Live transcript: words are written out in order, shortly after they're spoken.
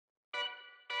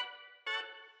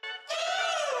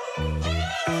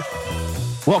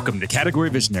Welcome to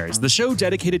Category Visionaries, the show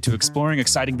dedicated to exploring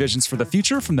exciting visions for the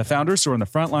future from the founders who are on the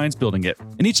front lines building it.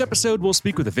 In each episode, we'll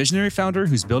speak with a visionary founder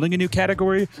who's building a new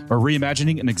category or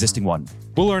reimagining an existing one.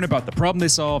 We'll learn about the problem they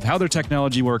solve, how their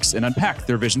technology works, and unpack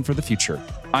their vision for the future.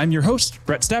 I'm your host,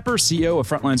 Brett Stapper, CEO of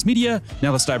Frontlines Media.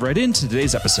 Now let's dive right into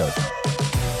today's episode.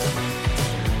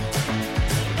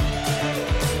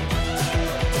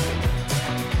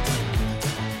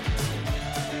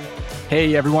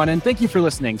 Hey everyone, and thank you for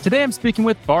listening. Today I'm speaking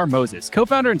with Barr Moses,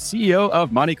 co-founder and CEO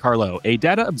of Monte Carlo, a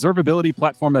data observability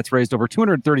platform that's raised over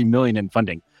 $230 million in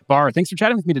funding. Barr, thanks for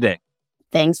chatting with me today.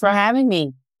 Thanks for having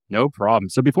me. No problem.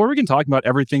 So before we can talk about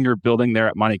everything you're building there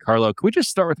at Monte Carlo, can we just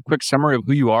start with a quick summary of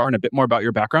who you are and a bit more about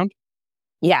your background?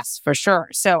 Yes, for sure.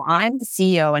 So I'm the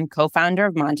CEO and co-founder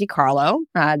of Monte Carlo,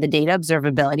 the data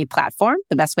observability platform.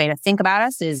 The best way to think about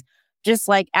us is just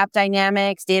like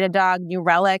AppDynamics, Datadog, New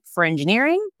Relic for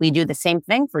engineering, we do the same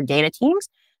thing for data teams.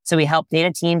 So we help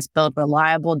data teams build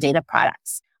reliable data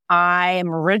products. I am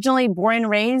originally born and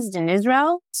raised in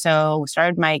Israel. So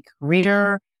started my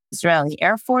career Israeli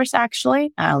Air Force,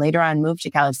 actually. Later on, moved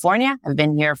to California. I've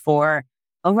been here for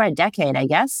over a decade, I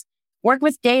guess. Worked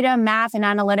with data, math, and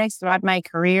analytics throughout my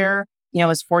career.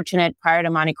 Was fortunate prior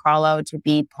to Monte Carlo to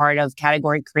be part of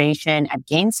category creation at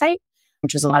Gainsight,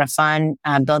 which was a lot of fun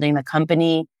building the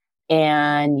company.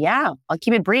 And yeah, I'll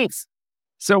keep it brief.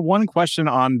 So one question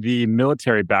on the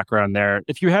military background there.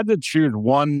 If you had to choose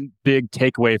one big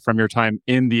takeaway from your time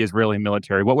in the Israeli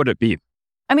military, what would it be?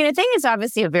 I mean, I think it's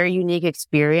obviously a very unique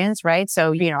experience, right?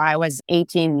 So, I was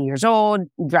 18 years old,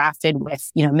 drafted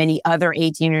with, many other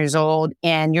 18 years old,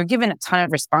 and you're given a ton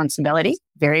of responsibility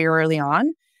very early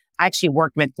on. I actually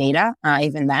worked with data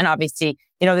even then. Obviously,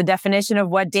 the definition of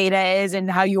what data is and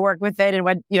how you work with it and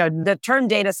what, the term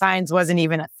data science wasn't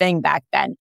even a thing back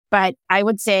then. But I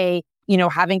would say,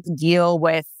 having to deal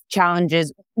with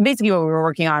challenges, basically what we were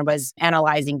working on was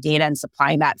analyzing data and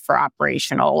supplying that for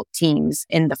operational teams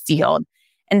in the field.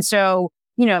 And so,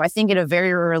 I think at a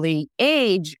very early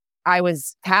age, I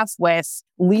was tasked with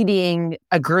leading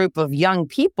a group of young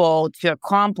people to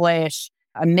accomplish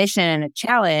a mission and a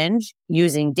challenge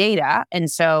using data. And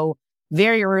so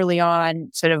very early on,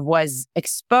 sort of was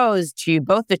exposed to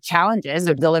both the challenges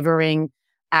of delivering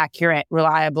accurate,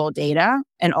 reliable data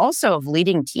and also of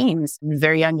leading teams. At a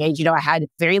very young age, I had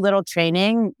very little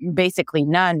training, basically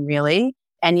none really.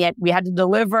 And yet we had to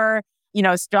deliver,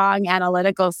 strong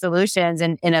analytical solutions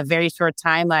in a very short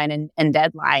timeline and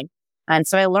deadline. And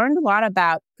so I learned a lot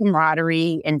about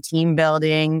camaraderie and team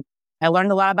building. I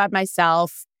learned a lot about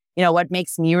myself, what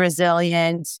makes me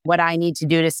resilient, what I need to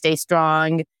do to stay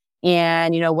strong.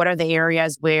 And, what are the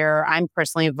areas where I'm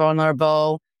personally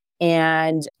vulnerable?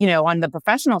 And, on the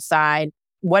professional side,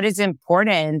 what is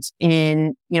important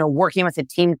in, working with a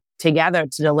team together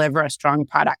to deliver a strong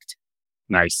product?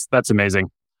 Nice. That's amazing.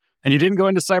 And you didn't go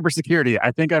into cybersecurity.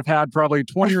 I think I've had probably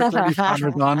 20 or 30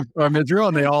 founders on from Israel,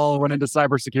 and they all went into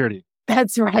cybersecurity.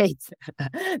 That's right.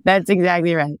 That's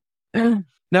exactly right.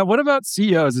 Now, what about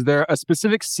CEOs? Is there a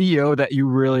specific CEO that you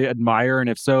really admire? And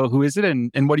if so, who is it?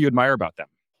 And what do you admire about them?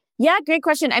 Yeah, great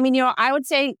question. I mean, I would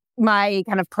say my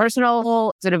kind of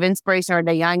personal sort of inspiration at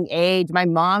a young age, my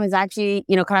mom is actually,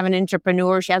 kind of an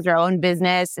entrepreneur. She has her own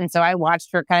business. And so I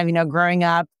watched her kind of, growing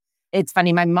up. It's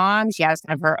funny. My mom, she has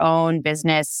kind of her own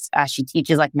business. She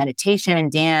teaches like meditation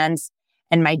and dance.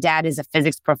 And my dad is a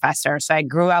physics professor. So I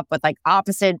grew up with like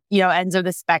opposite, ends of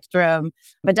the spectrum.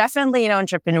 But definitely,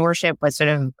 entrepreneurship was sort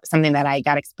of something that I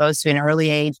got exposed to in an early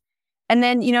age. And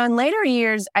then, in later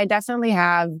years, I definitely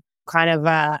have kind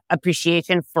of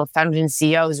appreciation for founders and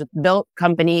CEOs who built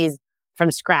companies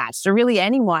from scratch. So really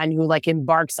anyone who like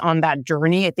embarks on that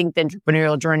journey, I think the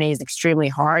entrepreneurial journey is extremely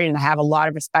hard and I have a lot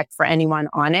of respect for anyone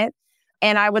on it.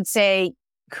 And I would say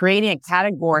creating a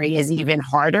category is even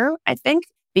harder, I think,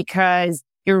 because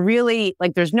you're really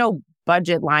like, there's no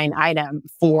budget line item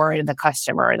for the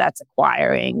customer that's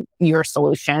acquiring your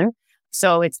solution.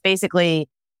 So it's basically,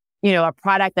 a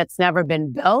product that's never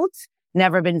been built,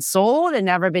 never been sold, and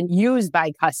never been used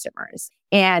by customers.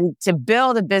 And to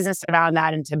build a business around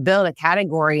that and to build a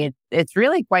category, it's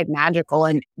really quite magical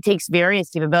and takes various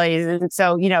capabilities. And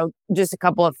so, just a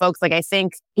couple of folks, like I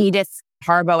think Edith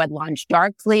Harbaugh had launched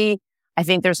Darkly. I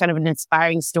think there's kind of an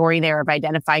inspiring story there of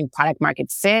identifying product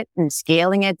market fit and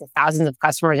scaling it to thousands of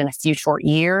customers in a few short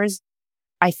years.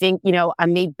 I think,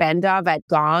 Amit Bendov at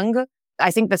Gong, I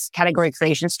think this category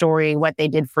creation story, what they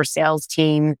did for sales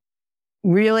team,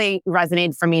 really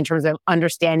resonated for me in terms of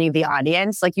understanding the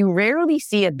audience. Like you rarely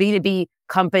see a B2B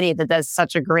company that does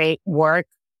such a great work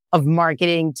of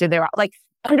marketing to their, like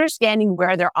understanding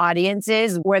where their audience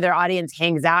is, where their audience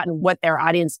hangs out and what their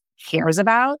audience cares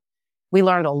about. we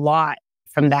learned a lot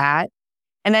from that.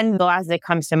 And then the last that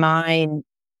comes to mind,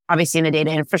 obviously in the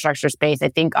data infrastructure space, I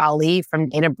think Ali from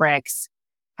Databricks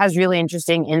has really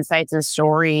interesting insights and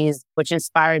stories, which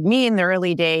inspired me in the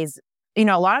early days. A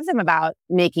lot of them about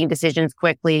making decisions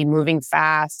quickly, moving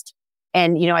fast.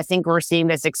 And, I think we're seeing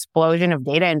this explosion of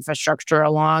data infrastructure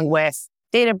along with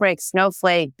Databricks,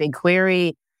 Snowflake,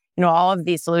 BigQuery. All of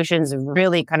these solutions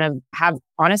really kind of have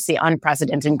honestly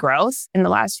unprecedented growth in the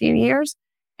last few years.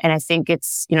 And I think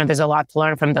it's, there's a lot to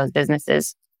learn from those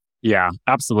businesses. Yeah,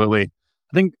 absolutely.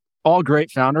 I think all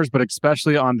great founders, but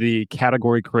especially on the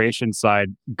category creation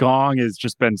side, Gong has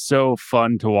just been so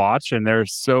fun to watch, and they're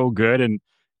so good. And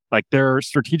like their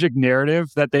strategic narrative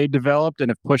that they developed and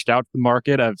have pushed out to the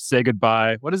market of say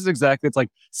goodbye. What is it exactly? It's like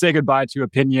say goodbye to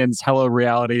opinions, hello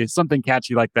reality, something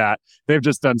catchy like that. They've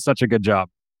just done such a good job.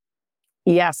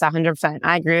 Yes, 100%.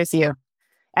 I agree with you.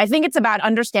 I think it's about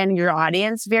understanding your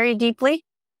audience very deeply.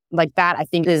 Like that, I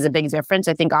think is a big difference.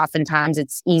 I think oftentimes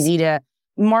it's easy to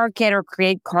market or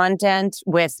create content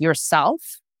with yourself,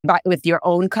 but with your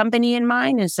own company in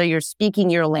mind. And so you're speaking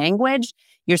your language,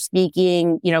 you're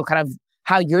speaking, kind of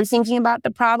how you're thinking about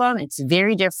the problem. It's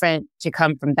very different to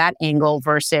come from that angle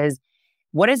versus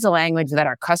what is the language that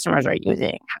our customers are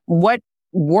using? What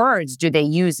words do they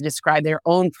use to describe their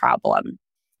own problem?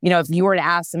 If you were to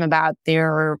ask them about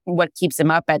what keeps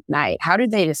them up at night, how do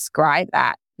they describe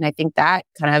that? And I think that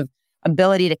kind of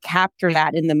ability to capture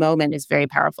that in the moment is very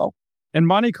powerful. And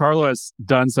Monte Carlo has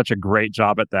done such a great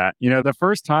job at that. The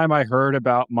first time I heard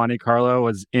about Monte Carlo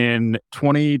was in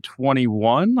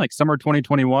 2021, like summer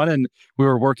 2021. And we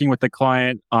were working with the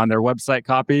client on their website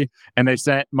copy. And they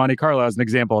sent Monte Carlo as an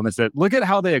example. And they said, look at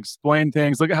how they explain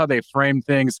things. Look at how they frame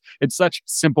things. It's such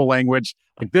simple language.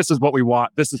 Like, this is what we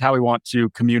want. This is how we want to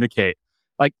communicate.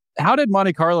 Like, how did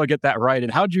Monte Carlo get that right?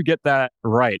 And how did you get that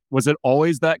right? Was it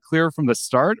always that clear from the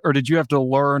start? Or did you have to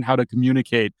learn how to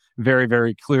communicate very,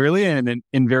 very clearly and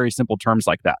in very simple terms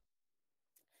like that?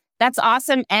 That's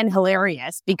awesome and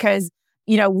hilarious because,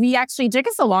 we actually took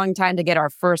us a long time to get our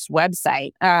first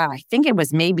website. I think it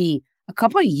was maybe a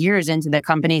couple of years into the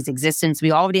company's existence.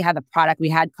 We already had the product, we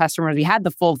had customers, we had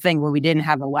the full thing where we didn't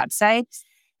have a website.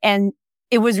 And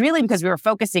it was really because we were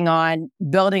focusing on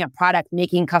building a product,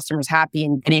 making customers happy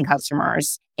and getting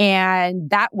customers. And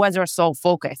that was our sole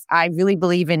focus. I really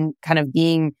believe in kind of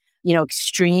being,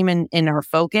 extreme in our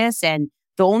focus. And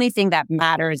the only thing that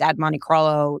matters at Monte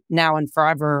Carlo now and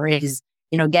forever is,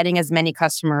 getting as many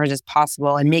customers as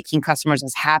possible and making customers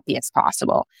as happy as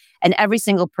possible. And every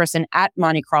single person at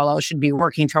Monte Carlo should be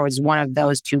working towards one of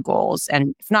those two goals.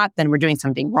 And if not, then we're doing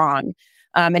something wrong.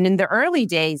 And in the early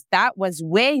days, that was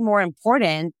way more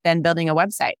important than building a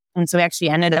website. And so we actually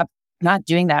ended up not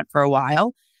doing that for a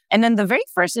while. And then the very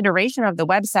first iteration of the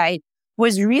website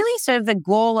was really sort of the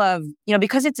goal of,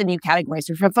 because it's a new category.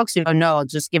 So for folks who don't know, I'll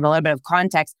just give a little bit of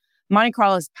context. Monte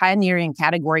Carlo is pioneering a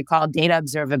category called data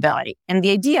observability. And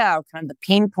the idea, or kind of the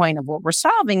pain point of what we're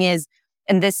solving is,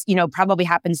 and this, probably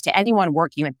happens to anyone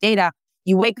working with data,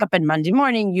 you wake up on Monday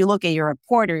morning, you look at your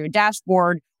report or your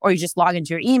dashboard, or you just log into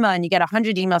your email and you get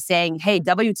 100 emails saying, hey,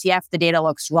 WTF, the data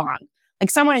looks wrong. Like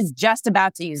someone is just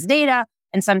about to use data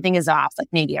and something is off. Like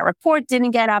maybe a report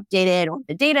didn't get updated or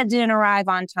the data didn't arrive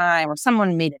on time or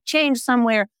someone made a change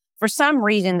somewhere. For some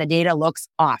reason, the data looks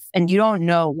off and you don't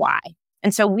know why.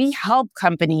 And so we help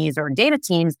companies or data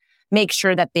teams make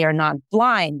sure that they are not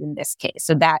blind in this case.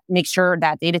 So that make sure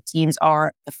that data teams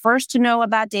are the first to know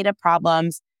about data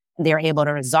problems. They're able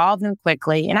to resolve them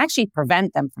quickly and actually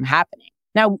prevent them from happening.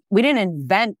 Now, we didn't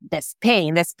invent this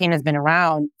pain. This pain has been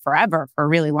around forever, for a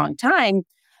really long time.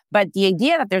 But the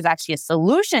idea that there's actually a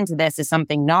solution to this is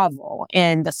something novel.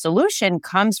 And the solution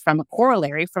comes from a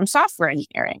corollary from software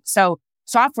engineering. So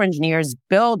software engineers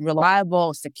build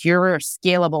reliable, secure,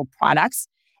 scalable products.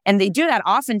 And they do that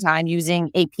oftentimes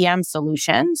using APM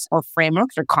solutions or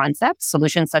frameworks or concepts,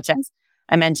 solutions such as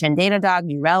I mentioned Datadog,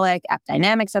 New Relic,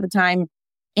 AppDynamics at the time.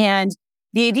 And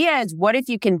the idea is, what if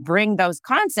you can bring those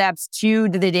concepts to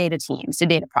the data teams, to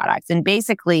data products, and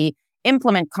basically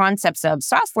implement concepts of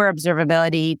software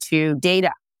observability to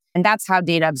data? And that's how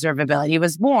data observability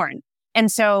was born.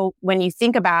 And so when you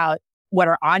think about what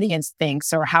our audience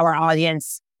thinks or how our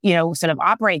audience, sort of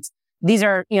operates, these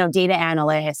are, data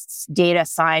analysts, data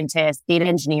scientists, data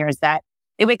engineers that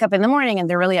they wake up in the morning and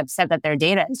they're really upset that their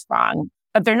data is wrong.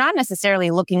 But they're not necessarily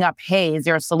looking up, hey, is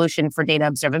there a solution for data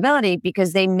observability?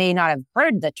 Because they may not have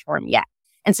heard the term yet.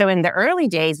 And so in the early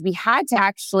days, we had to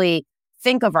actually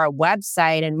think of our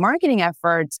website and marketing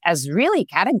efforts as really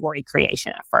category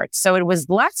creation efforts. So it was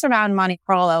less around Monte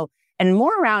Carlo and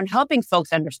more around helping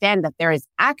folks understand that there is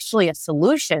actually a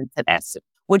solution to this,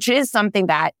 which is something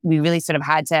that we really sort of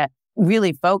had to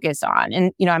really focus on.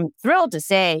 And, I'm thrilled to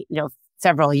say,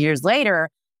 several years later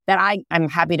that I'm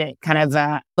happy to kind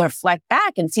of reflect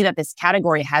back and see that this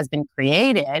category has been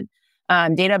created.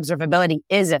 Data observability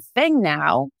is a thing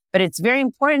now, but it's very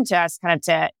important to us kind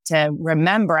of to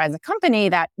remember as a company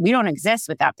that we don't exist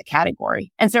without the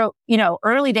category. And so,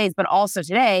 early days, but also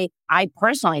today, I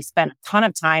personally spent a ton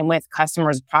of time with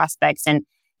customers, prospects, and,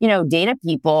 data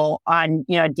people on,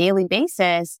 a daily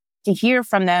basis to hear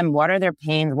from them. What are their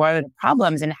pains? What are their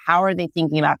problems? And how are they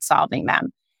thinking about solving them?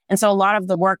 And so a lot of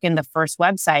the work in the first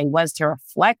website was to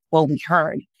reflect what we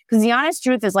heard. Because the honest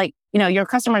truth is your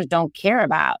customers don't care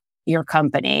about your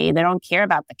company. They don't care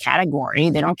about the category.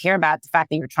 They don't care about the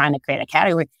fact that you're trying to create a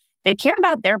category. They care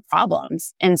about their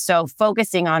problems. And so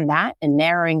focusing on that and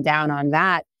narrowing down on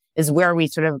that is where we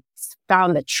sort of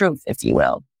found the truth, if you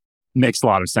will. Makes a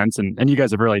lot of sense. And you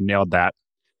guys have really nailed that.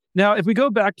 Now, if we go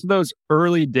back to those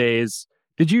early days,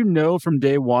 did you know from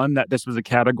day one that this was a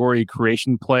category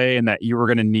creation play and that you were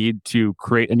going to need to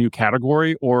create a new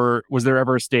category? Or was there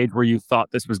ever a stage where you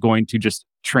thought this was going to just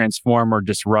transform or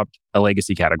disrupt a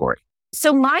legacy category?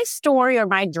 So my story or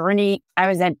my journey, I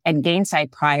was at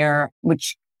Gainsight prior,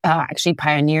 which actually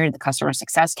pioneered the customer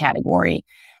success category,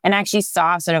 and actually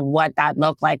saw sort of what that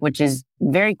looked like, which is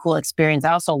a very cool experience.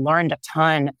 I also learned a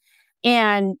ton.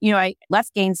 And, I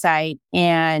left Gainsight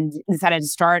and decided to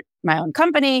start my own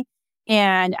company.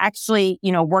 And actually,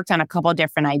 worked on a couple of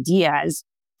different ideas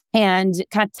and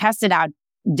kind of tested out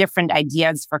different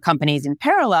ideas for companies in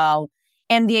parallel.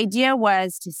 And the idea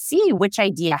was to see which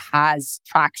idea has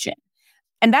traction.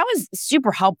 And that was a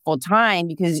super helpful time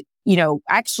because,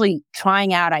 actually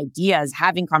trying out ideas,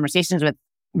 having conversations with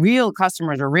real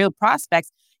customers or real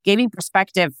prospects, gave me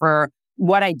perspective for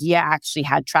what idea actually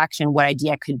had traction, what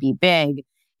idea could be big.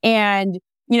 And,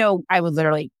 I would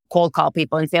literally cold call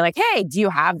people and say hey, do you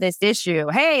have this issue?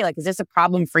 Hey, is this a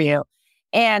problem for you?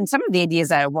 And some of the ideas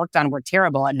that I worked on were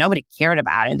terrible and nobody cared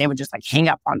about it. They would just hang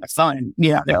up on the phone and,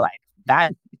 they're like,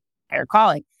 that they're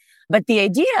calling. But the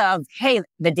idea of, hey,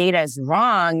 the data is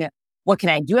wrong. What can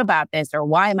I do about this? Or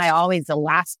why am I always the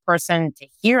last person to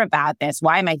hear about this?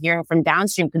 Why am I hearing from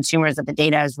downstream consumers that the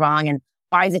data is wrong? And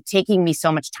why is it taking me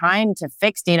so much time to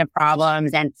fix data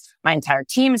problems? And my entire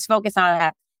team is focused on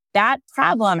that. That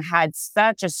problem had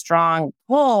such a strong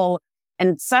pull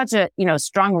and such a,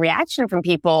 strong reaction from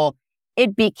people.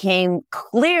 It became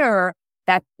clear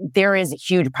that there is a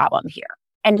huge problem here.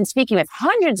 And in speaking with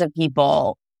hundreds of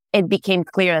people, it became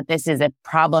clear that this is a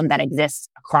problem that exists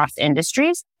across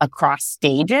industries, across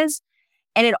stages.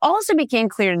 And it also became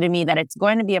clear to me that it's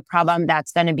going to be a problem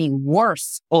that's going to be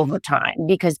worse over time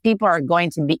because people are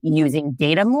going to be using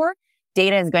data more.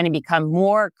 Data is going to become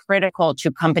more critical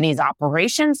to companies'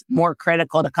 operations, more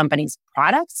critical to companies'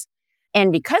 products.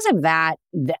 And because of that,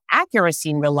 the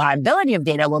accuracy and reliability of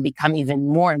data will become even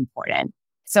more important.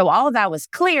 So all of that was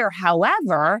clear.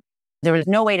 However, there was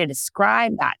no way to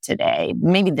describe that today.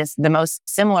 Maybe the most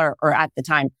similar, or at the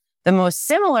time, the most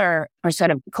similar or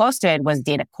sort of close to it was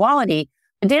data quality.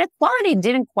 But data quality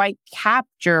didn't quite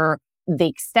capture the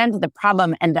extent of the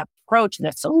problem and the approach,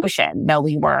 the solution that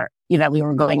we were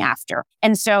going after.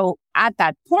 And so at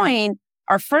that point,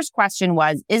 our first question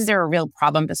was, is there a real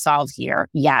problem to solve here?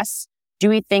 Yes. Do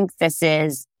we think this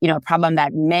is, a problem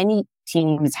that many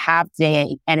teams have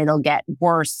today and it'll get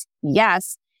worse?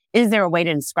 Yes. Is there a way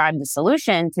to describe the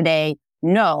solution today?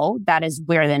 No, that is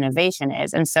where the innovation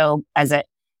is. And so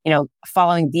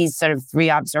following these sort of three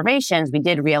observations, we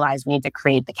did realize we need to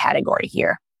create the category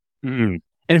here. Mm-hmm.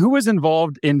 And who was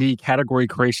involved in the category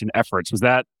creation efforts? Was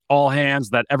that all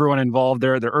hands, that everyone involved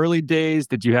there, the early days?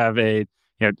 Did you have a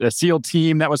SEAL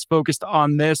team that was focused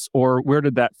on this, or where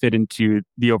did that fit into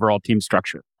the overall team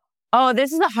structure? Oh,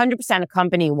 this is 100% a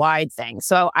company-wide thing.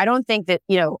 So I don't think that,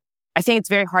 I think it's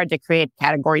very hard to create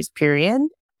categories, period.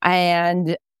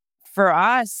 And for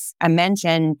us, I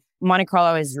mentioned Monte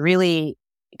Carlo is really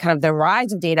kind of the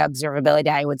rise of data observability,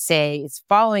 I would say, is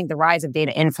following the rise of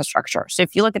data infrastructure. So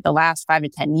if you look at the last 5 to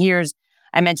 10 years,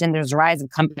 I mentioned there's a rise of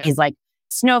companies like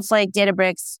Snowflake,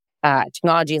 Databricks,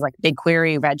 technologies like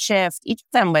BigQuery, Redshift, each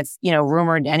of them with,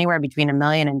 rumored anywhere between $1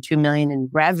 million and $2 million in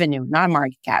revenue, not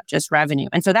market cap, just revenue.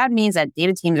 And so that means that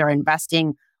data teams are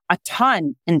investing a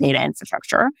ton in data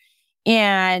infrastructure.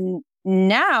 And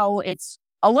now it's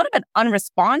a little bit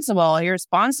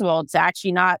irresponsible to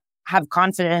actually not have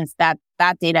confidence that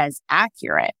that data is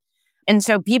accurate. And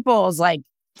so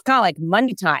it's kind of like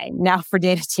money time now for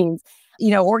data teams.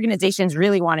 Organizations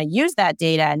really want to use that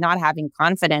data, and not having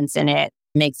confidence in it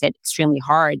makes it extremely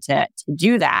hard to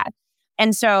do that.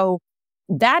 And so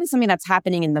that is something that's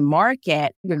happening in the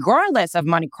market, regardless of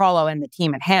Monte Carlo and the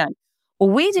team at hand.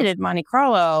 What we did at Monte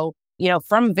Carlo,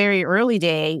 from very early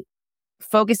day,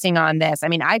 focusing on this, I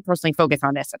mean, I personally focus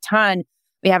on this a ton.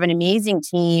 We have an amazing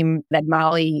team that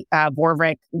Molly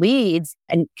Borvik leads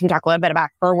and can talk a little bit about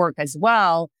her work as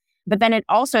well. But then it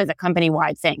also is a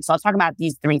company-wide thing. So I'll talk about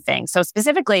these three things. So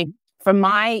specifically, from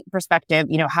my perspective,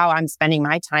 how I'm spending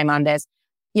my time on this,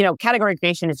 category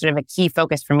creation is sort of a key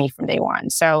focus for me from day one.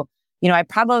 So, I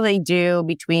probably do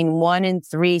between 1 and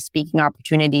 3 speaking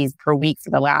opportunities per week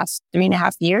for the last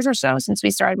 3.5 years or so since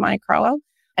we started Monte Carlo.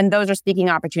 And those are speaking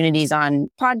opportunities on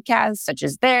podcasts such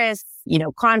as this,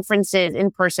 conferences,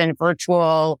 in-person,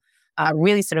 virtual,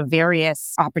 really sort of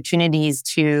various opportunities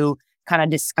to kind of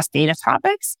discuss data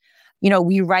topics.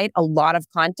 We write a lot of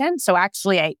content. So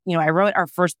actually, I wrote our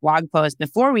first blog post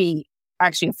before we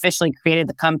actually officially created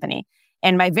the company.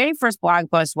 And my very first blog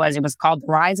post was called The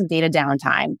Rise of Data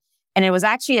Downtime. And it was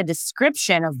actually a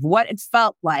description of what it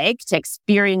felt like to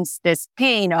experience this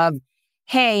pain of,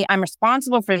 hey, I'm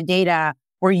responsible for the data.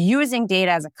 We're using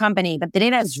data as a company, but the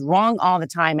data is wrong all the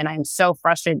time. And I'm so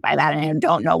frustrated by that and I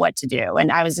don't know what to do.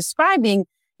 And I was describing,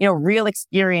 real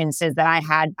experiences that I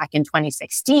had back in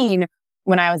 2016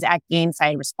 when I was at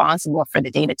Gainsight responsible for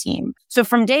the data team. So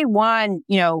from day one,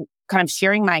 kind of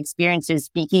sharing my experiences,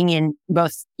 speaking in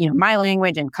both, my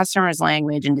language and customers'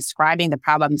 language and describing the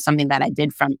problem, something that I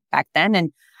did from back then.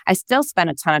 And I still spend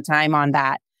a ton of time on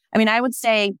that. I mean, I would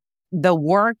say the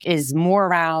work is more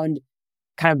around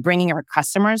kind of bringing our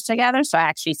customers together. So I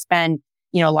actually spend,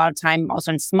 a lot of time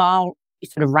also in small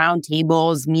sort of round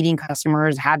tables, meeting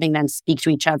customers, having them speak to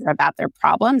each other about their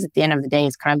problems. At the end of the day,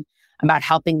 it's kind of about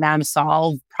helping them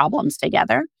solve problems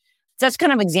together. So that's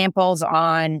kind of examples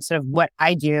on sort of what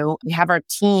I do. We have our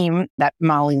team that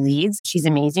Molly leads. She's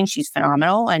amazing. She's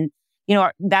phenomenal. And,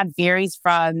 that varies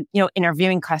from,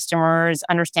 interviewing customers,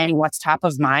 understanding what's top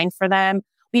of mind for them.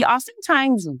 We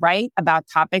oftentimes write about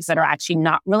topics that are actually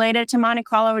not related to Monte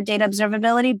Carlo or data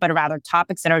observability, but rather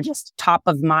topics that are just top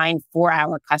of mind for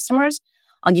our customers.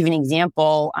 I'll give you an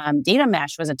example. Data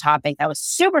mesh was a topic that was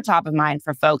super top of mind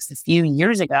for folks a few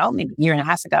years ago, maybe a year and a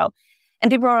half ago. And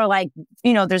people were like,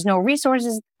 there's no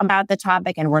resources about the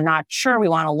topic and we're not sure. We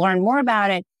want to learn more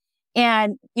about it.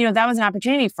 And, that was an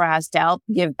opportunity for us to help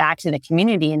give back to the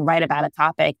community and write about a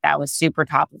topic that was super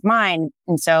top of mind.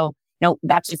 And so,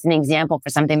 that's just an example for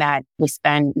something that we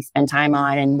spend time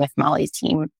on and with Molly's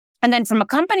team. And then from a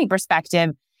company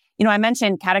perspective, I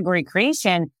mentioned category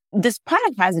creation. This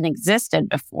product hasn't existed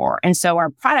before. And so our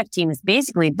product team is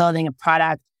basically building a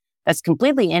product that's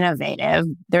completely innovative.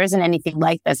 There isn't anything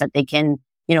like this that they can,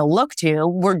 look to.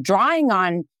 We're drawing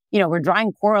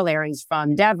corollaries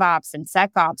from DevOps and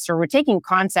SecOps. So we're taking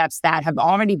concepts that have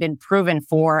already been proven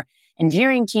for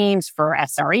engineering teams, for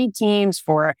SRE teams,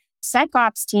 for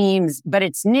SecOps teams, but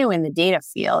it's new in the data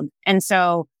field. And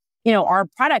so, our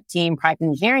product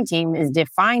engineering team is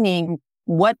defining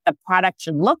what the product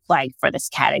should look like for this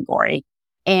category.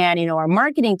 And, our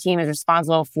marketing team is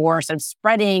responsible for sort of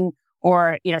spreading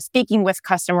or, speaking with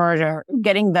customers or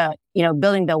getting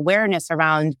building the awareness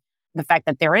around the fact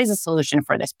that there is a solution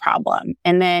for this problem.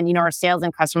 And then, our sales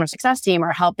and customer success team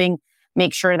are helping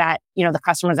make sure that, the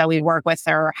customers that we work with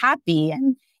are happy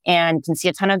and can see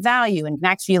a ton of value and can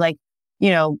actually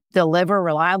deliver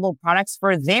reliable products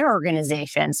for their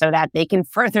organization so that they can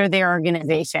further their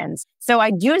organizations. So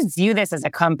I do view this as a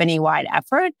company-wide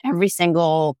effort. Every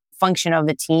single function of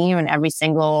the team and every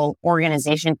single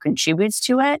organization contributes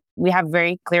to it. We have a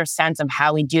very clear sense of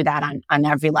how we do that on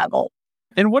every level.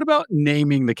 And what about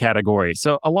naming the category?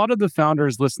 So a lot of the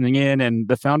founders listening in and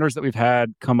the founders that we've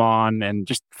had come on and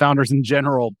just founders in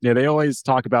general, they always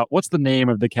talk about what's the name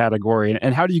of the category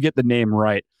and how do you get the name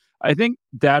right? I think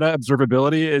data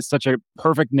observability is such a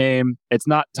perfect name. It's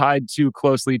not tied too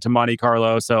closely to Monte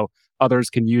Carlo, so others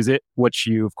can use it, which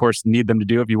you, of course, need them to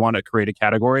do if you want to create a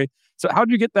category. So how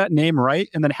did you get that name right?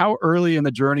 And then how early in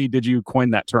the journey did you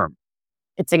coin that term?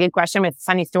 It's a good question with a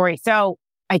funny story. So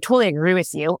I totally agree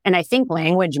with you. And I think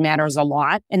language matters a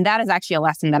lot. And that is actually a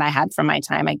lesson that I had from my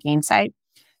time at Gainsight.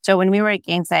 So when we were at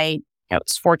Gainsight, I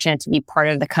was fortunate to be part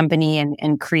of the company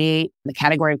and create the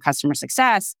category of customer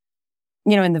success.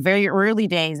 In the very early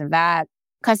days of that,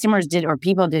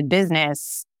 people did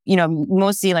business,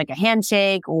 mostly like a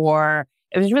handshake, or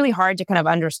it was really hard to kind of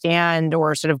understand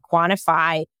or sort of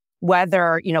quantify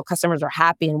whether, customers are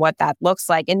happy and what that looks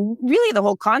like. And really the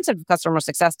whole concept of customer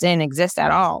success didn't exist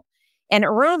at all. And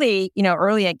early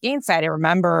at Gainsight, I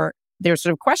remember there was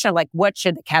sort of a question of like, what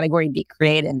should the category be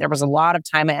created? There was a lot of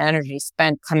time and energy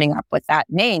spent coming up with that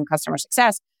name, customer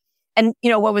success. And,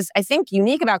 what was, I think,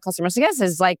 unique about customer success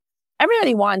is like,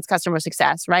 everybody wants customer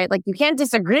success, right? Like you can't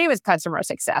disagree with customer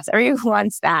success. Everyone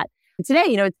wants that. today,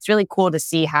 it's really cool to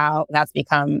see how that's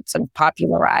become sort of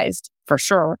popularized for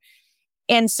sure.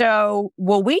 And so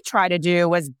what we try to do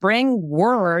was bring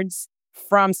words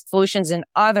from solutions in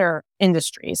other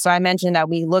industries. So I mentioned that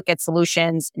we look at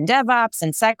solutions in DevOps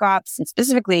and SecOps, and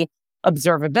specifically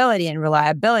observability and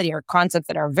reliability are concepts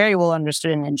that are very well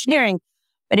understood in engineering.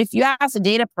 But if you ask a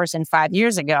data person 5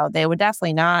 years ago, they would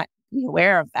definitely not be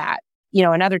aware of that.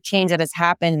 Another change that has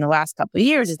happened in the last couple of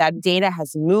years is that data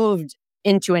has moved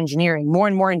into engineering. More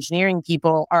and more engineering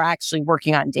people are actually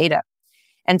working on data.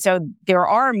 And so there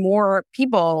are more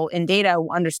people in data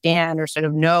who understand or sort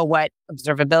of know what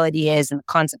observability is and the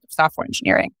concept of software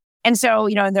engineering. And so,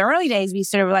 in the early days, we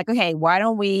sort of were like, okay, why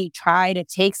don't we try to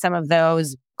take some of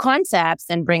those concepts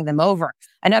and bring them over?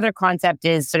 Another concept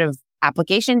is sort of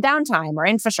application downtime or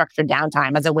infrastructure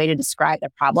downtime as a way to describe the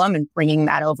problem and bringing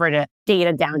that over to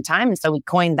data downtime. And so we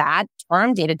coined that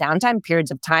term, data downtime,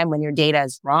 periods of time when your data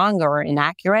is wrong or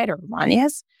inaccurate or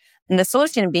erroneous. And the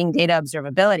solution being data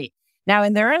observability. Now,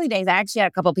 in the early days, I actually had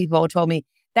a couple of people who told me,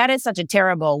 that is such a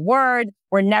terrible word.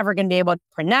 We're never going to be able to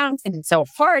pronounce it. It's so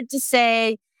hard to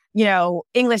say.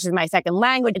 English is my second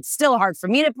language. It's still hard for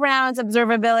me to pronounce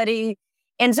observability.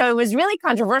 And so it was really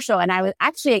controversial. And I was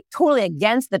actually totally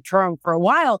against the term for a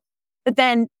while. But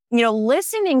then,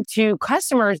 listening to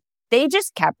customers, they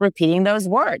just kept repeating those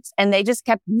words and they just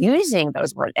kept using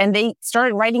those words. And they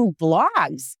started writing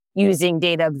blogs using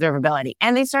data observability.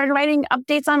 And they started writing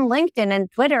updates on LinkedIn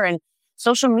and Twitter and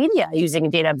social media using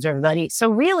data observability. So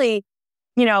really,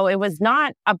 it was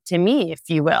not up to me, if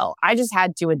you will. I just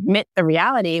had to admit the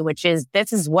reality, which is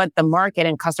this is what the market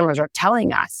and customers are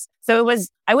telling us. So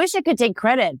I wish I could take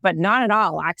credit, but not at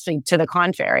all, actually, to the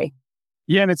contrary.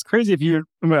 Yeah, and it's crazy if you're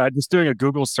just doing a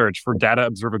Google search for data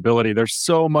observability, there's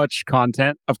so much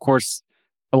content. Of course,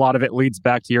 a lot of it leads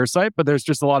back to your site, but there's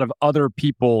just a lot of other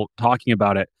people talking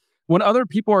about it. When other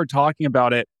people are talking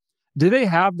about it, do they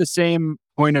have the same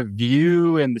point of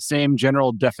view and the same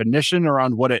general definition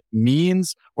around what it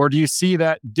means? Or do you see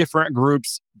that different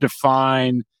groups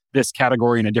define this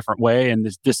category in a different way and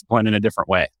this discipline in a different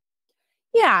way?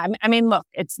 Yeah. I mean, look,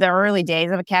 it's the early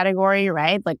days of a category,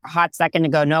 right? Like a hot second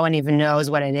ago, no one even knows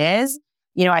what it is.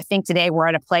 I think today we're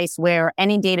at a place where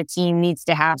any data team needs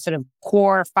to have sort of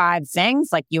core 5 things.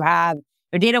 Like you have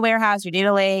your data warehouse, your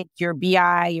data lake, your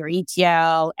BI, your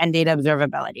ETL, and data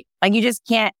observability. Like you just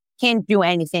can't do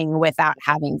anything without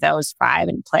having those 5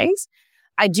 in place.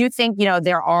 I do think,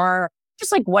 there are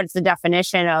just like what's the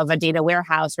definition of a data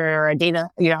warehouse or a data,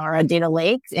 or a data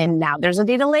lake. And now there's a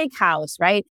data lake house,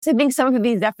 right? So I think some of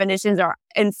these definitions are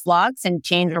in flux and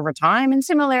change over time. And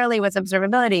similarly with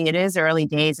observability, it is early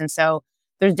days. And so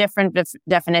there's different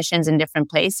definitions in different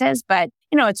places, but,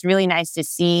 it's really nice to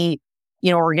see,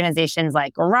 organizations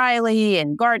like O'Reilly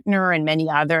and Gartner and many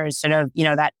others sort of,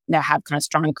 that have kind of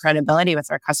strong credibility with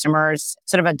our customers,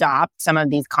 sort of adopt some of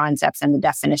these concepts and the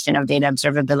definition of data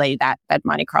observability that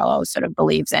Monte Carlo sort of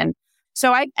believes in.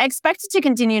 So I expect it to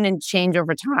continue and change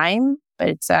over time, but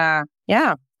it's,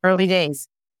 early days.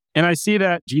 And I see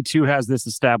that G2 has this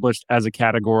established as a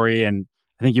category, and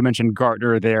I think you mentioned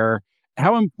Gartner there.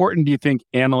 How important do you think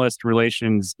analyst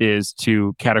relations is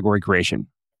to category creation?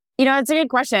 It's a good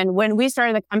question. When we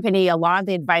started the company, a lot of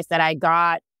the advice that I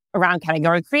got around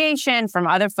category creation from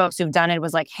other folks who've done it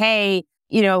was like, hey,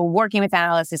 working with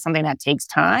analysts is something that takes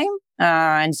time.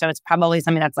 And so it's probably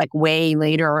something that's like way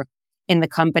later in the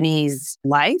company's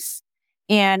life.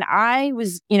 And I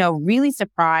was, really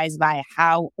surprised by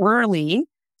how early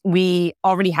we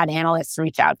already had analysts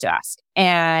reach out to us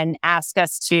and ask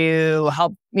us to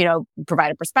help,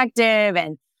 provide a perspective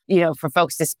and, for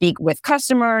folks to speak with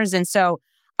customers. And so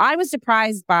I was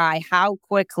surprised by how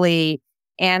quickly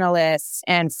analysts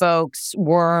and folks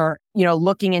were,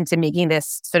 looking into making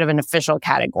this sort of an official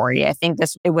category. I think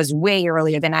it was way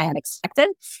earlier than I had expected.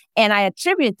 And I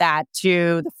attribute that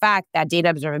to the fact that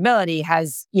data observability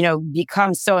has,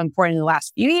 become so important in the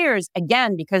last few years,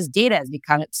 again, because data has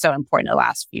become so important in the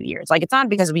last few years. Like it's not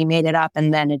because we made it up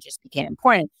and then it just became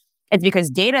important. It's because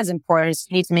data is important. So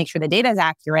you need to make sure the data is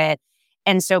accurate.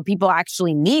 And so people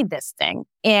actually need this thing.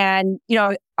 And,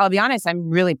 I'll be honest, I'm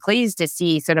really pleased to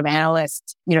see sort of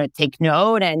analysts, take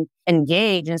note and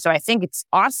engage. And so I think it's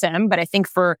awesome. But I think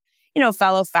for,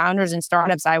 fellow founders and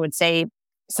startups, I would say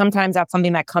sometimes that's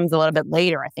something that comes a little bit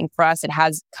later. I think for us, it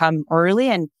has come early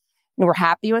and we're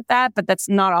happy with that. But that's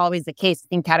not always the case. I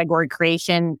think category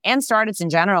creation and startups in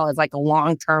general is like a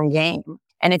long-term game.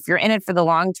 And if you're in it for the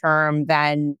long term,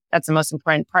 then that's the most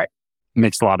important part.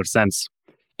 Makes a lot of sense.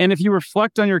 And if you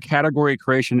reflect on your category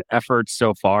creation efforts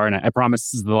so far, and I promise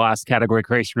this is the last category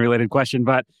creation related question,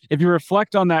 but if you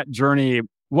reflect on that journey,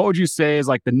 what would you say is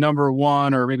like the number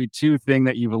one or maybe two thing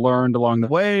that you've learned along the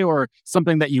way, or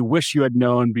something that you wish you had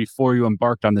known before you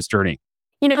embarked on this journey?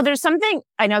 There's something,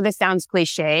 I know this sounds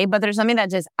cliche, but there's something that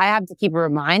just I have to keep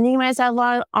reminding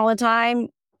myself all the time,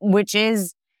 which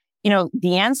is,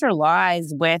 the answer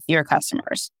lies with your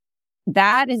customers.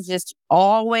 That is just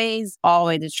always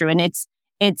true. And it's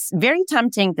very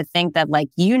tempting to think that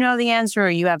the answer, or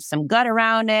you have some gut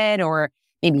around it, or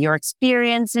maybe your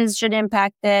experiences should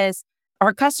impact this.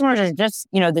 Our customers are just,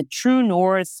 the true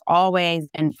north always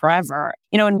and forever.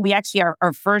 And we actually,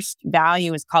 our first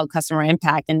value is called customer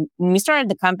impact. And when we started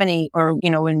the company, or,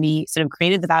 when we sort of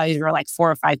created the values, we were like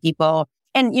 4 or 5 people.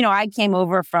 And, I came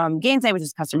over from Gainsight, which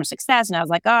is customer success. And I was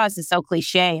like, oh, this is so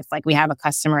cliche. It's like we have a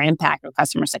customer impact or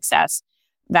customer success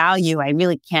value. I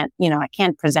really can't, I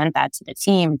can't present that to the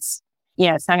team. It's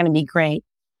not going to be great.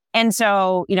 And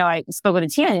so, I spoke with the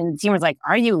team, and the team was like,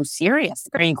 are you serious?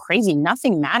 Are you crazy?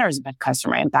 Nothing matters but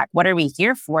customer impact. What are we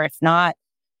here for if not,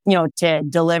 to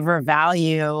deliver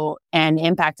value and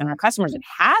impact on our customers? It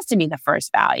has to be the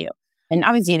first value. And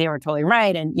obviously they were totally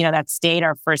right. And, that stayed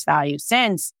our first value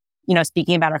since,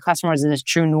 speaking about our customers is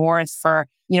true north for,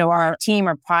 our team,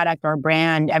 our product, our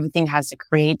brand. Everything has to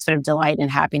create sort of delight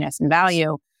and happiness and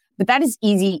value. But that is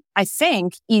easy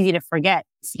to forget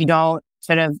if you don't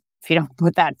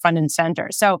put that front and center.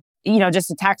 So,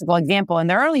 just a tactical example, in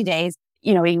the early days,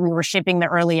 we were shipping the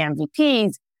early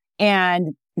MVPs,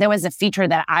 and there was a feature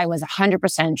that I was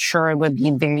 100% sure would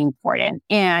be very important.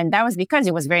 And that was because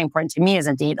it was very important to me as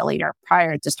a data leader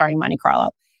prior to starting Monte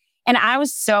Carlo. And I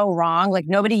was so wrong.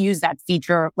 Nobody used that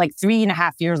feature.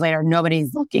 3.5 years later,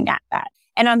 nobody's looking at that.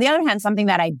 And on the other hand, something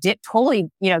that I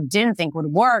didn't think would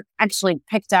work actually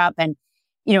picked up. And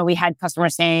we had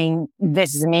customers saying,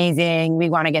 this is amazing.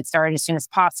 We want to get started as soon as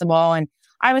possible. And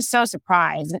I was so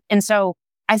surprised. And so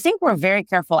I think we're very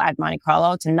careful at Monte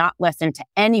Carlo to not listen to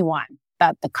anyone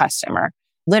but the customer.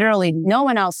 Literally, no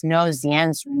one else knows the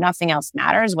answer. Nothing else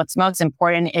matters. What's most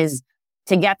important is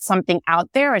to get something out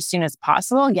there as soon as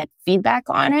possible, get feedback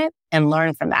on it, and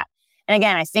learn from that. And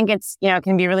again, I think it's, it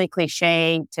can be really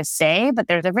cliche to say, but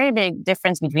there's a very big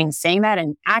difference between saying that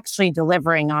and actually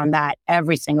delivering on that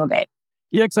every single day.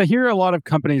 Yeah, because I hear a lot of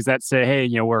companies that say, hey,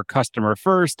 we're customer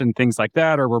first and things like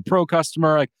that, or we're pro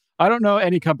customer. I don't know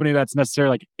any company that's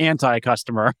necessarily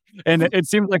anti-customer. And it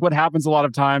seems like what happens a lot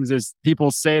of times is people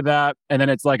say that, and then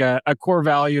it's like a core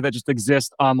value that just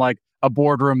exists on a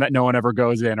boardroom that no one ever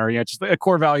goes in, or just a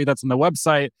core value that's on the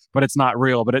website, but it's not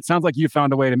real. But it sounds like you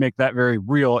found a way to make that very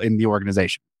real in the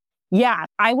organization. Yeah,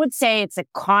 I would say it's a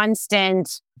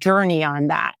constant journey on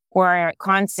that, or a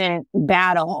constant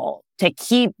battle to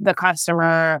keep the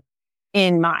customer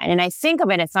in mind. And I think of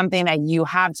it as something that you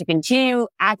have to continue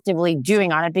actively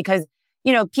doing on it because,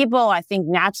 people, I think,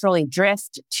 naturally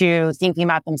drift to thinking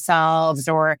about themselves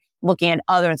or looking at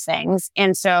other things.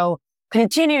 And so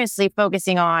continuously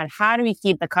focusing on how do we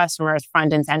keep the customers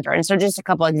front and center. And so just a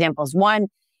couple of examples. One,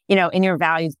 in your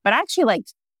values, but actually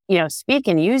speak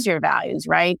and use your values,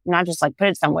 right? Not just put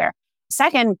it somewhere.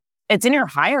 Second, it's in your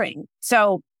hiring.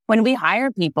 So when we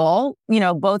hire people,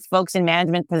 both folks in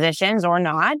management positions or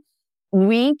not,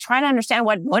 we try to understand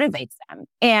what motivates them.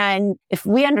 And if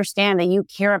we understand that you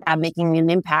care about making an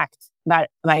impact about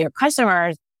your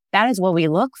customers, that is what we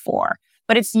look for.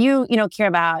 But if you, care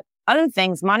about other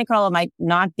things, Monte Carlo might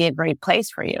not be a great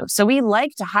place for you. So we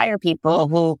like to hire people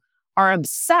who are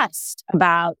obsessed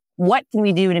about what can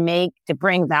we do to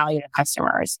bring value to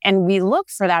customers. And we look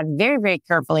for that very, very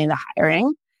carefully in the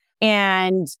hiring.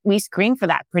 And we screen for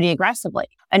that pretty aggressively.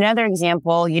 Another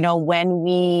example, when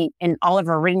we, in all of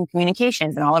our written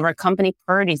communications and all of our company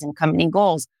priorities and company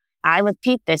goals, I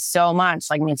repeat this so much,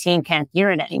 my team can't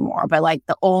hear it anymore. But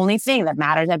the only thing that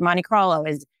matters at Monte Carlo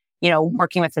is,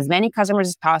 working with as many customers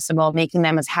as possible, making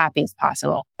them as happy as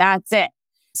possible. That's it.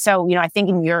 So, I think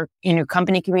in your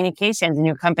company communications and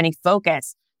your company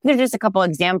focus, there's just a couple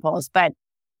examples, but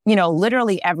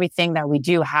literally everything that we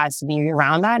do has to be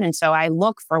around that. And so I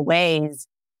look for ways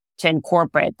to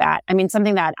incorporate that. I mean,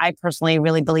 something that I personally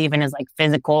really believe in is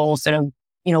physical sort of,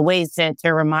 ways to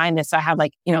remind us. So I have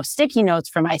sticky notes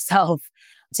for myself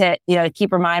to,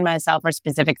 keep remind myself of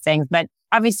specific things. But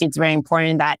obviously it's very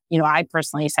important that, I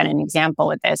personally set an example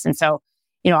with this. And so,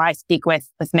 I speak with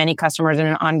many customers on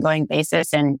an ongoing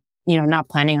basis and, not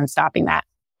planning on stopping that.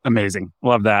 Amazing.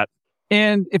 Love that.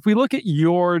 And if we look at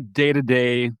your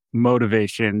day-to-day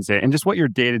motivations and just what your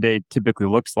day-to-day typically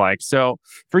looks like. So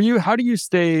for you, how do you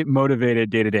stay motivated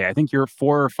day-to-day? I think you're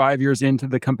 4 or 5 years into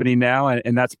the company now,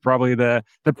 and that's probably the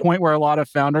point where a lot of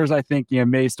founders, I think,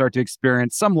 may start to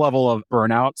experience some level of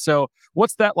burnout. So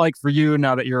what's that like for you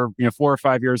now that you're 4 or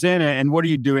 5 years in, and what are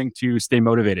you doing to stay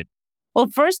motivated? Well,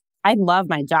 first, I love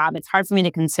my job. It's hard for me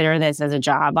to consider this as a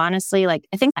job, honestly. Like,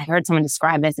 I think I heard someone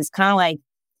describe this. It's kind of like,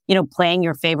 playing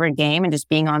your favorite game and just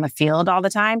being on the field all the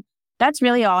time. That's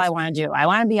really all I want to do. I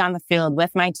want to be on the field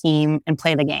with my team and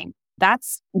play the game.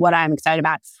 That's what I'm excited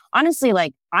about. Honestly,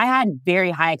 like, I had very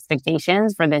high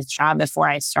expectations for this job before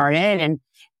I started, and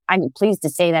I'm pleased to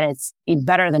say that it's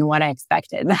better than what I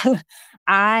expected.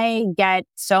 I get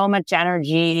so much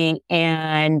energy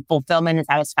and fulfillment and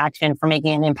satisfaction for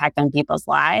making an impact on people's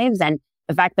lives. And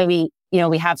the fact that we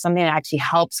have something that actually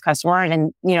helps customers,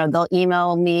 and, they'll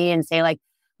email me and say, like,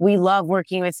 we love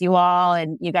working with you all,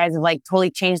 and you guys have like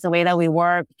totally changed the way that we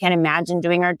work. We can't imagine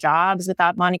doing our jobs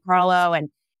without Monte Carlo.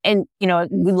 And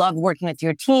we love working with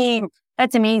your team.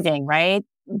 That's amazing, right?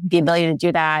 The ability to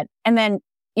do that. And then,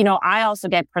 I also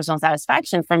get personal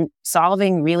satisfaction from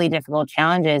solving really difficult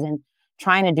challenges and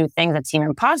trying to do things that seem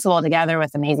impossible together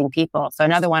with amazing people. So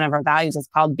another one of our values is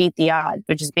called beat the odds,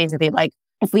 which is basically like,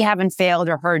 if we haven't failed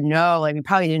or heard no, like, we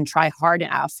probably didn't try hard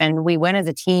enough, and we win as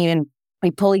a team and we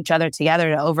pull each other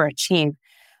together to overachieve.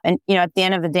 And, at the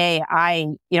end of the day, I,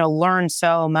 learn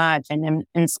so much and am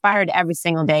inspired every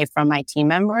single day from my team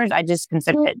members. I just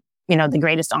consider it, the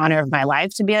greatest honor of my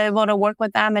life to be able to work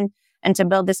with them and to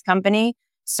build this company.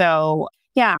 So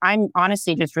yeah, I'm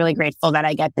honestly just really grateful that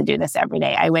I get to do this every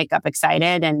day. I wake up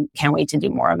excited and can't wait to do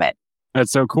more of it.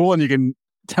 That's so cool. And you can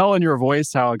tell in your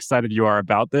voice how excited you are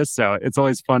about this. So it's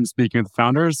always fun speaking with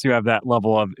founders who have that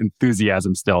level of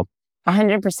enthusiasm still.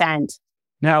 100%.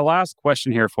 Now, last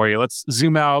question here for you. Let's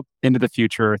zoom out into the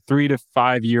future, 3 to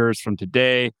 5 years from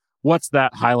today. What's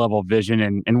that high-level vision,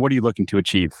 and what are you looking to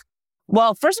achieve?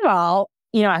 Well, first of all,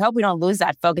 I hope we don't lose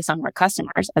that focus on our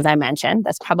customers, as I mentioned.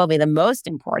 That's probably the most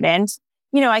important.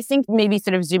 I think maybe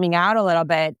sort of zooming out a little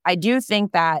bit, I do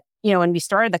think that, when we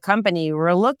started the company, we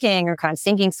were looking or kind of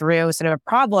thinking through sort of a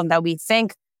problem that we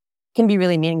think can be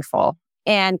really meaningful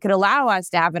and could allow us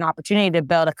to have an opportunity to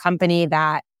build a company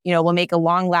that, will make a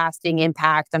long-lasting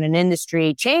impact on an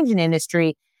industry, change an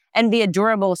industry, and be a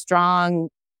durable, strong,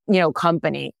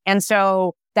 company. And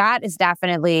so that is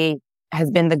definitely has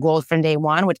been the goal from day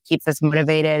one, which keeps us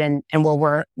motivated and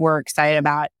what we're excited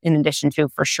about in addition to,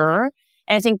 for sure.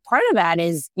 And I think part of that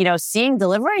is,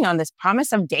 delivering on this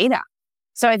promise of data.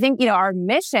 So I think, our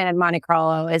mission at Monte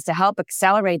Carlo is to help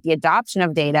accelerate the adoption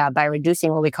of data by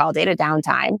reducing what we call data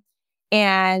downtime.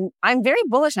 And I'm very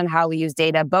bullish on how we use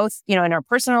data, both, in our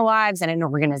personal lives and in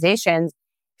organizations.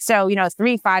 So,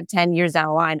 3, 5, 10 years down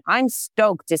the line, I'm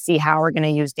stoked to see how we're going to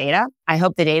use data. I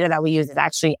hope the data that we use is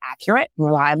actually accurate and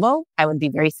reliable. I would be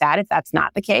very sad if that's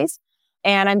not the case.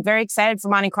 And I'm very excited for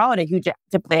Monte Carlo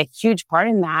to play a huge part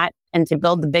in that and to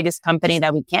build the biggest company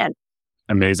that we can.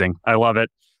 Amazing. I love it.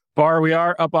 Barr, we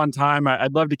are up on time.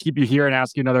 I'd love to keep you here and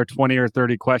ask you another 20 or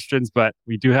 30 questions, but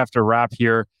we do have to wrap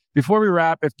here. Before we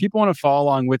wrap, if people want to follow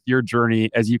along with your journey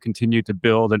as you continue to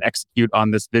build and execute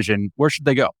on this vision, where should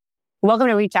they go? Welcome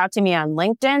to reach out to me on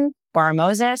LinkedIn, Barr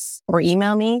Moses, or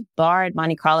email me,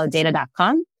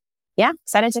 barr@montecarlodata.com. Yeah,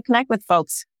 excited to connect with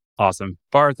folks. Awesome.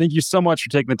 Barr, thank you so much for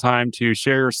taking the time to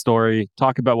share your story,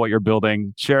 talk about what you're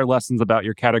building, share lessons about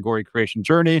your category creation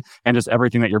journey, and just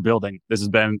everything that you're building. This has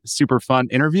been a super fun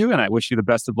interview, and I wish you the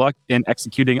best of luck in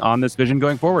executing on this vision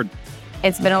going forward.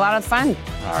 It's been a lot of fun.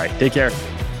 All right. Take care.